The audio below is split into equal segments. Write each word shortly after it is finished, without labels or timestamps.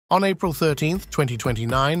On April 13,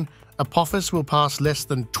 2029, Apophis will pass less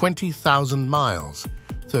than 20,000 miles,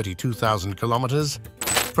 32,000 kilometers,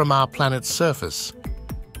 from our planet's surface,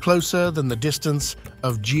 closer than the distance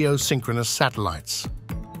of geosynchronous satellites.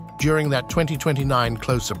 During that 2029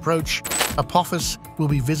 close approach, Apophis will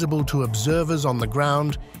be visible to observers on the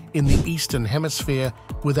ground in the Eastern Hemisphere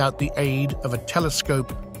without the aid of a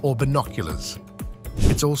telescope or binoculars.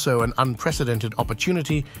 It's also an unprecedented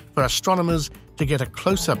opportunity for astronomers to get a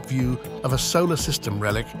close-up view of a solar system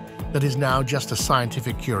relic that is now just a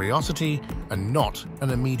scientific curiosity and not an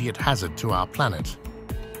immediate hazard to our planet.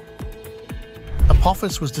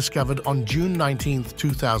 Apophis was discovered on June 19,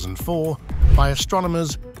 2004 by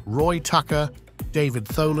astronomers Roy Tucker, David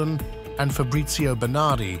Tholen, and Fabrizio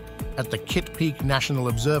Bernardi at the Kitt Peak National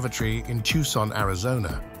Observatory in Tucson,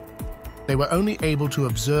 Arizona. They were only able to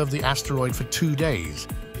observe the asteroid for 2 days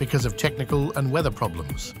because of technical and weather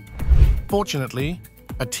problems. Fortunately,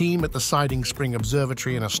 a team at the Siding Spring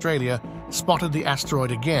Observatory in Australia spotted the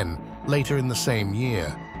asteroid again later in the same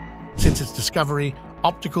year. Since its discovery,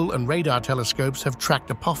 optical and radar telescopes have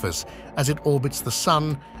tracked Apophis as it orbits the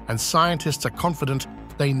Sun, and scientists are confident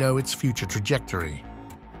they know its future trajectory.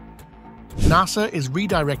 NASA is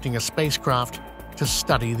redirecting a spacecraft to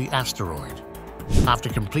study the asteroid. After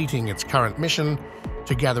completing its current mission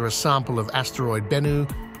to gather a sample of asteroid Bennu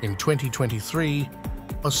in 2023,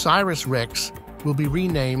 OSIRIS-REx will be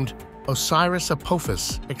renamed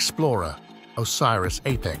OSIRIS-Apophis Explorer,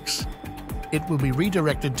 OSIRIS-APEX. It will be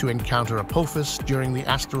redirected to encounter Apophis during the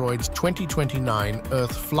asteroid's 2029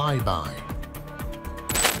 Earth flyby.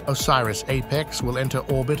 OSIRIS-APEX will enter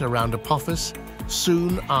orbit around Apophis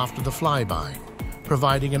soon after the flyby,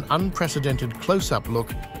 providing an unprecedented close-up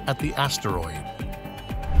look at the asteroid.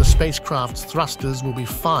 The spacecraft's thrusters will be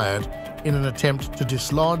fired in an attempt to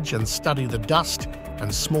dislodge and study the dust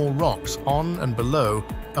and small rocks on and below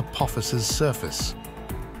Apophis's surface.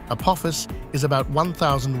 Apophis is about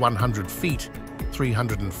 1,100 feet,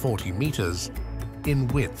 340 meters, in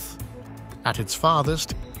width. At its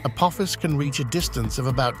farthest, Apophis can reach a distance of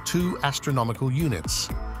about 2 astronomical units.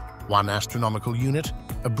 1 astronomical unit,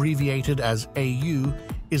 abbreviated as AU,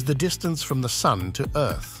 is the distance from the Sun to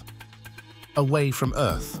Earth. Away from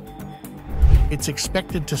Earth. It's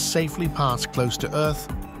expected to safely pass close to Earth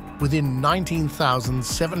within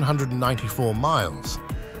 19,794 miles,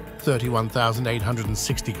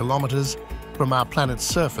 31,860 kilometers, from our planet's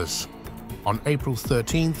surface on April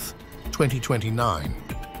 13, 2029.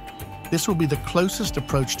 This will be the closest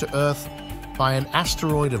approach to Earth by an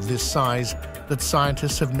asteroid of this size that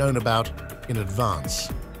scientists have known about in advance.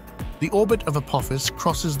 The orbit of Apophis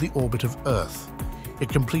crosses the orbit of Earth. It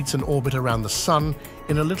completes an orbit around the Sun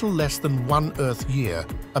in a little less than 1 Earth year,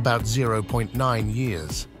 about 0.9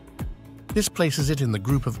 years. This places it in the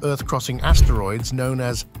group of Earth-crossing asteroids known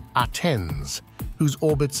as A10s, whose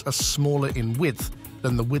orbits are smaller in width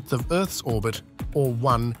than the width of Earth's orbit, or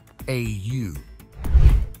 1 AU.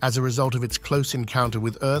 As a result of its close encounter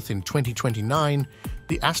with Earth in 2029,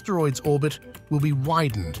 the asteroid's orbit will be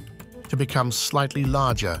widened to become slightly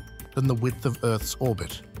larger than the width of Earth's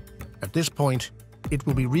orbit. At this point, it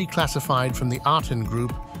will be reclassified from the A10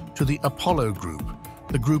 group to the Apollo group,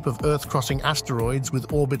 the group of Earth-crossing asteroids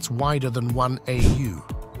with orbits wider than 1 AU.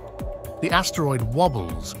 The asteroid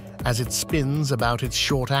wobbles as it spins about its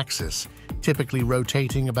short axis, typically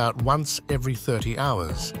rotating about once every 30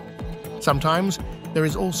 hours. Sometimes, there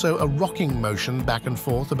is also a rocking motion back and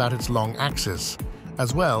forth about its long axis,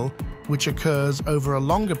 as well, which occurs over a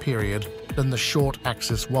longer period than the short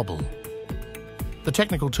axis wobble. The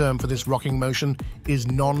technical term for this rocking motion is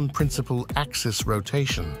non-principal axis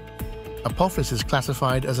rotation. Apophis is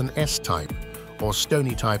classified as an S-type, or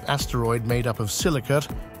stony-type asteroid made up of silicate,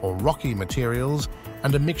 or rocky materials,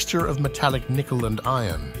 and a mixture of metallic nickel and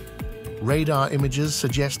iron. Radar images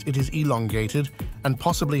suggest it is elongated and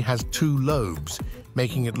possibly has 2 lobes,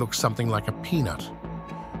 making it look something like a peanut.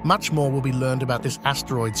 Much more will be learned about this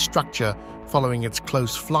asteroid's structure following its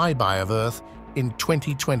close flyby of Earth in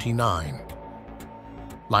 2029.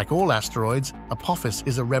 Like all asteroids, Apophis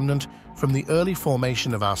is a remnant from the early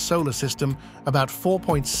formation of our solar system about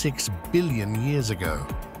 4.6 billion years ago.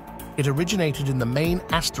 It originated in the main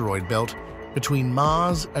asteroid belt between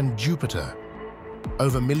Mars and Jupiter.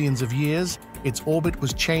 Over millions of years, its orbit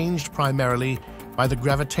was changed primarily by the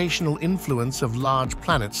gravitational influence of large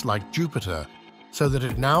planets like Jupiter, so that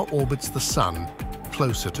it now orbits the Sun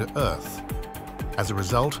closer to Earth. As a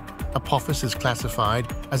result, Apophis is classified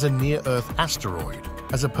as a near-Earth asteroid,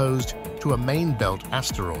 as opposed to a main belt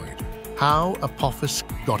asteroid. How Apophis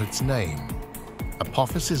got its name?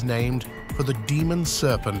 Apophis is named for the demon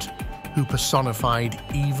serpent who personified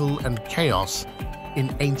evil and chaos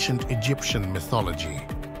in ancient Egyptian mythology.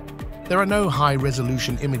 There are no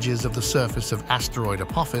high-resolution images of the surface of asteroid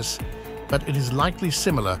Apophis, but it is likely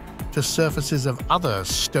similar to surfaces of other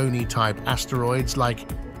stony-type asteroids like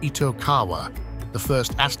Itokawa, the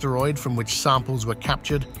first asteroid from which samples were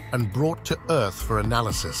captured and brought to Earth for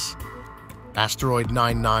analysis. Asteroid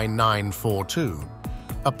 99942.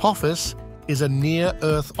 Apophis is a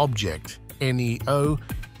near-Earth object, NEO,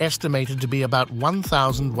 estimated to be about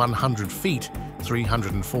 1,100 feet,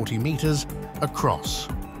 340 meters, across.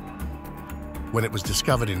 When it was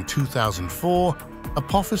discovered in 2004,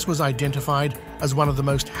 Apophis was identified as one of the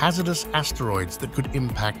most hazardous asteroids that could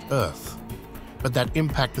impact Earth. But that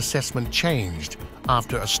impact assessment changed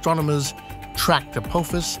after astronomers tracked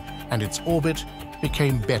Apophis and its orbit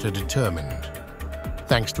became better determined.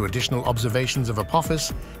 Thanks to additional observations of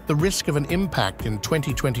Apophis, the risk of an impact in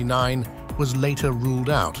 2029 was later ruled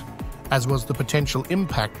out, as was the potential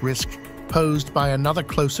impact risk posed by another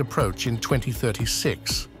close approach in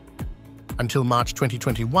 2036. Until March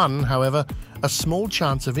 2021, however, a small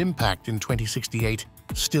chance of impact in 2068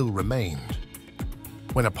 still remained.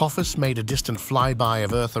 When Apophis made a distant flyby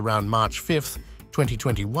of Earth around March 5,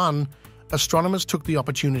 2021, astronomers took the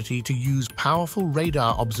opportunity to use powerful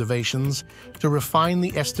radar observations to refine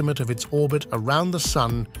the estimate of its orbit around the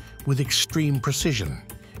Sun with extreme precision,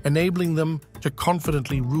 enabling them to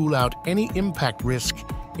confidently rule out any impact risk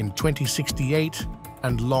in 2068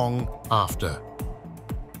 and long after.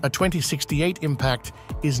 A 2068 impact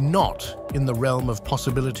is not in the realm of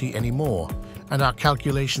possibility anymore, and our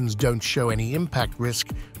calculations don't show any impact risk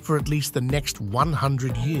for at least the next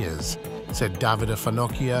 100 years, said Davide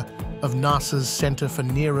Finocchia of NASA's Center for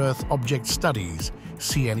Near-Earth Object Studies,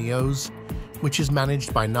 CNEOs, which is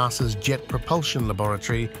managed by NASA's Jet Propulsion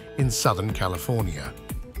Laboratory in Southern California.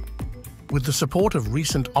 With the support of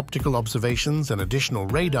recent optical observations and additional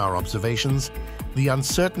radar observations, the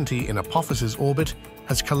uncertainty in Apophis's orbit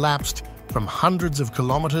has collapsed from hundreds of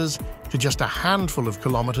kilometers to just a handful of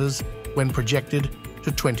kilometers when projected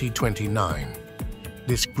to 2029.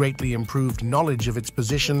 This greatly improved knowledge of its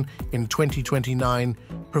position in 2029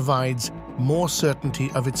 provides more certainty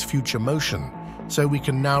of its future motion, so we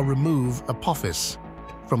can now remove Apophis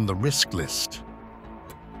from the risk list.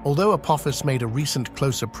 Although Apophis made a recent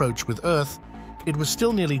close approach with Earth, it was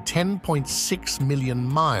still nearly 10.6 million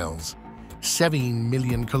miles, 7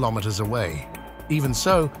 million kilometers away. Even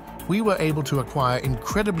so, we were able to acquire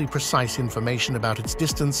incredibly precise information about its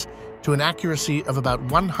distance to an accuracy of about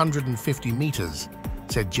 150 meters,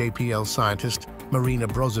 said JPL scientist Marina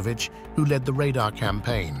Brozovic, who led the radar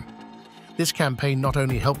campaign. This campaign not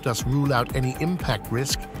only helped us rule out any impact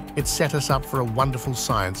risk, it set us up for a wonderful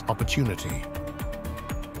science opportunity.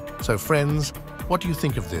 So friends, what do you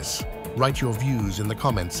think of this? Write your views in the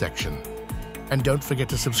comments section. And don't forget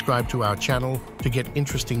to subscribe to our channel to get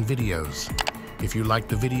interesting videos. If you liked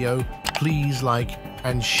the video, please like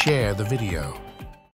and share the video.